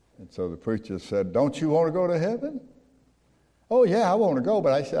 And so the preacher said, don't you want to go to heaven? Oh, yeah, I want to go,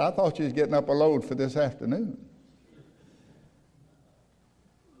 but I said, I thought you was getting up a load for this afternoon.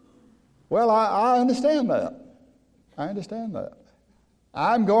 Well, I understand that. I understand that.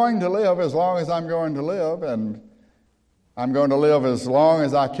 I'm going to live as long as I'm going to live, and I'm going to live as long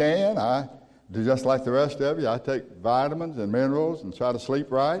as I can. I do just like the rest of you. I take vitamins and minerals and try to sleep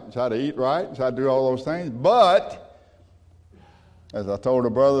right and try to eat right and try to do all those things. But, as I told a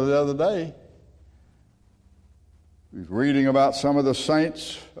brother the other day, he was reading about some of the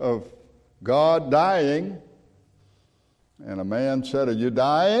saints of God dying, and a man said, are you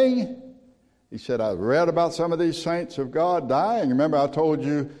dying? He said, I read about some of these saints of God dying. Remember I told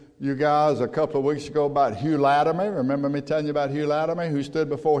you guys a couple of weeks ago about Hugh Latimer. Remember me telling you about Hugh Latimer, who stood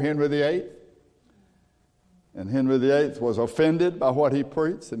before Henry VIII? And Henry VIII was offended by what he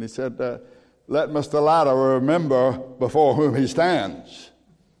preached, and he said, let Mr. Latimer remember before whom he stands.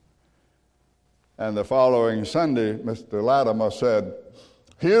 And the following Sunday, Mr. Latimer said,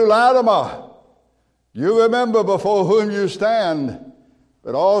 Hugh Latimer, You remember before whom you stand,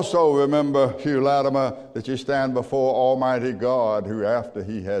 but also remember, Hugh Latimer, that you stand before Almighty God, who after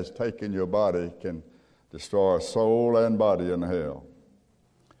He has taken your body can destroy soul and body in hell.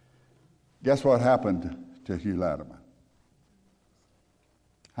 Guess what happened to Hugh Latimer?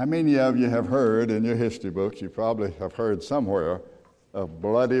 How many of you have heard in your history books, you probably have heard somewhere, of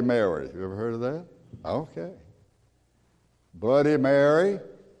Bloody Mary? You ever heard of that? Okay. Bloody Mary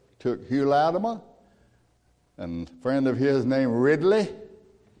took Hugh Latimer and a friend of his named Ridley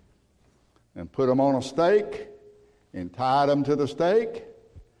and put them on a stake and tied them to the stake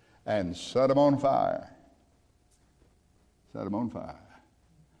and set them on fire. Set them on fire.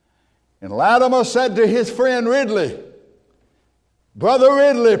 And Latimer said to his friend Ridley, Brother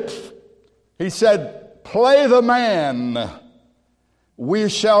Ridley, he said, play the man. We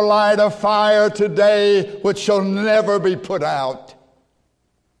shall light a fire today which shall never be put out.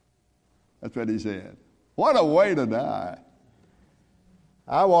 That's what he said. What a way to die.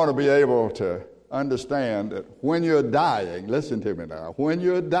 I want to be able to understand that when you're dying, listen to me now, when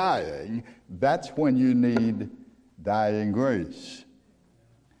you're dying, that's when you need dying grace.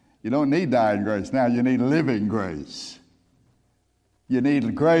 You don't need dying grace now, you need living grace. You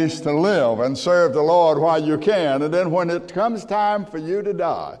need grace to live and serve the Lord while you can. And then when it comes time for you to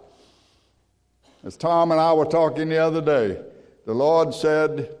die, as Tom and I were talking the other day, the Lord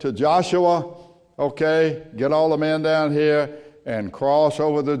said to Joshua, okay, get all the men down here and cross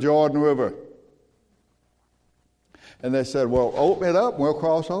over the Jordan River. And they said, well, open it up and we'll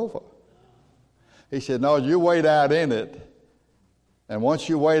cross over. He said, no, you wait out in it. And once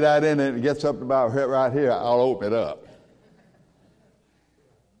you wait out in it, it gets up about right here, I'll open it up.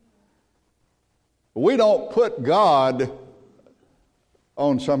 We don't put God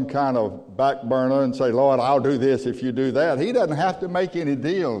on some kind of back burner and say, Lord, I'll do this if you do that. He doesn't have to make any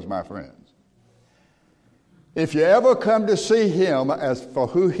deals, my friends. If you ever come to see Him as for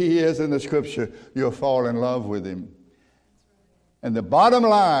who He is in the Scripture, you'll fall in love with Him. And the bottom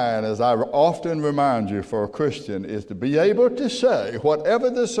line, as I often remind you for a Christian, is to be able to say, whatever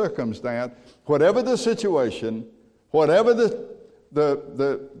the circumstance, whatever the situation, whatever the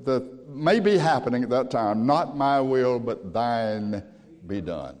may be happening at that time, not my will, but thine be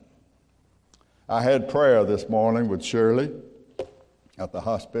done. I had prayer this morning with Shirley at the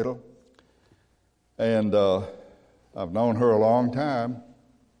hospital, and I've known her a long time.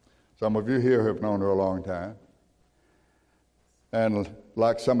 Some of you here have known her a long time. And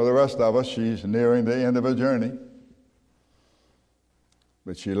like some of the rest of us, she's nearing the end of her journey.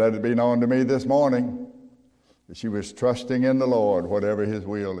 But she let it be known to me this morning that she was trusting in the Lord, whatever His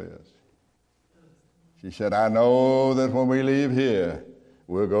will is. She said, I know that when we leave here,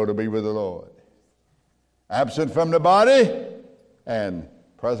 we'll go to be with the Lord. Absent from the body and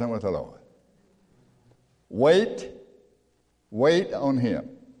present with the Lord. Wait on Him.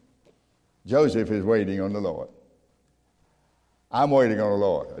 Joseph is waiting on the Lord. I'm waiting on the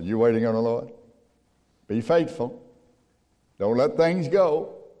Lord. Are you waiting on the Lord? Be faithful. Don't let things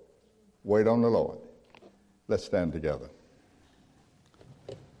go. Wait on the Lord. Let's stand together.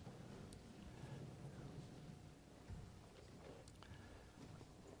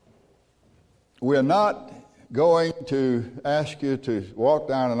 We're not going to ask you to walk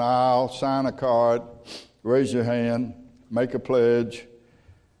down an aisle, sign a card, raise your hand, make a pledge.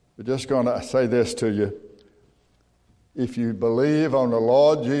 We're just going to say this to you. If you believe on the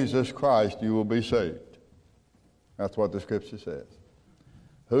Lord Jesus Christ, you will be saved. That's what the Scripture says.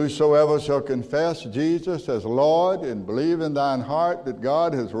 Whosoever shall confess Jesus as Lord and believe in thine heart that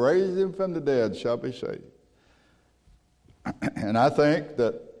God has raised Him from the dead shall be saved. And I think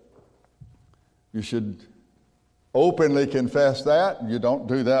that you should openly confess that. You don't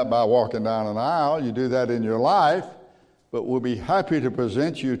do that by walking down an aisle. You do that in your life. But we'll be happy to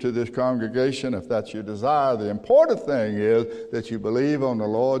present you to this congregation if that's your desire. The important thing is that you believe on the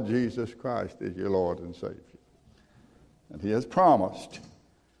Lord Jesus Christ as your Lord and Savior. And He has promised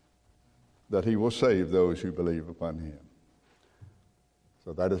that He will save those who believe upon Him.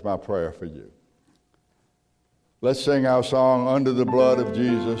 So that is my prayer for you. Let's sing our song, Under the Blood of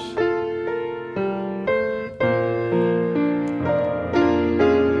Jesus.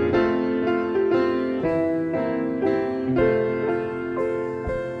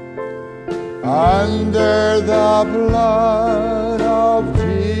 Under the blood of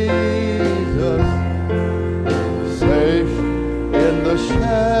Jesus, safe in the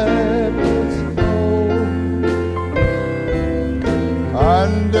shepherd's fold.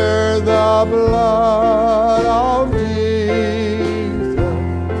 Under the blood of Jesus,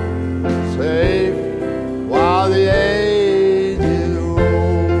 safe while the ages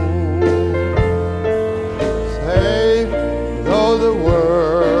roll.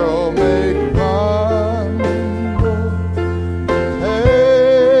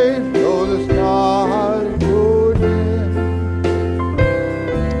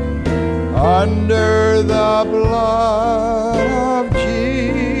 Under the blood of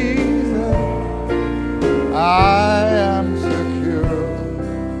Jesus, I am secure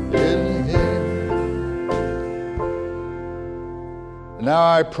in Him. Now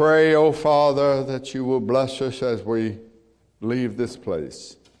I pray, O Father, that you will bless us as we leave this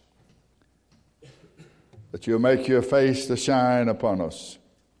place, that you'll make your face to shine upon us,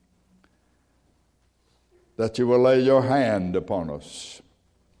 that you will lay your hand upon us,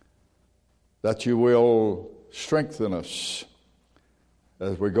 that you will strengthen us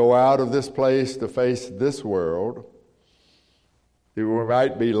as we go out of this place to face this world, that we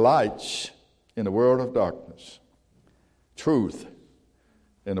might be lights in a world of darkness, truth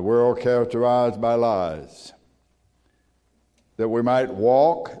in a world characterized by lies, that we might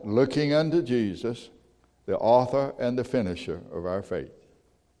walk looking unto Jesus, the author and the finisher of our faith.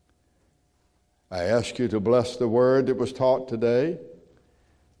 I ask you to bless the word that was taught today.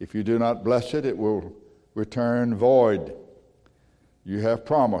 If you do not bless it, it will return void. You have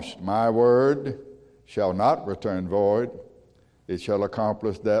promised, my word shall not return void. It shall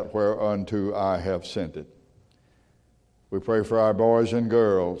accomplish that whereunto I have sent it. We pray for our boys and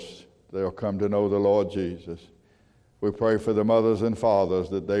girls. They'll come to know the Lord Jesus. We pray for the mothers and fathers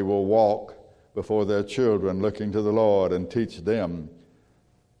that they will walk before their children looking to the Lord and teach them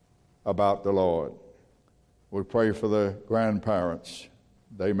about the Lord. We pray for the grandparents.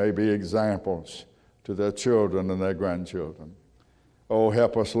 They may be examples to their children and their grandchildren. Oh,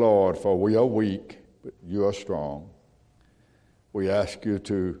 help us, Lord, for we are weak, but you are strong. We ask you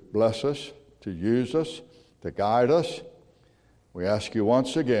to bless us, to use us, to guide us. We ask you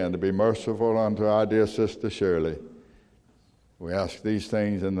once again to be merciful unto our dear sister Shirley. We ask these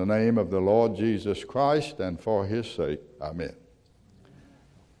things in the name of the Lord Jesus Christ and for his sake. Amen.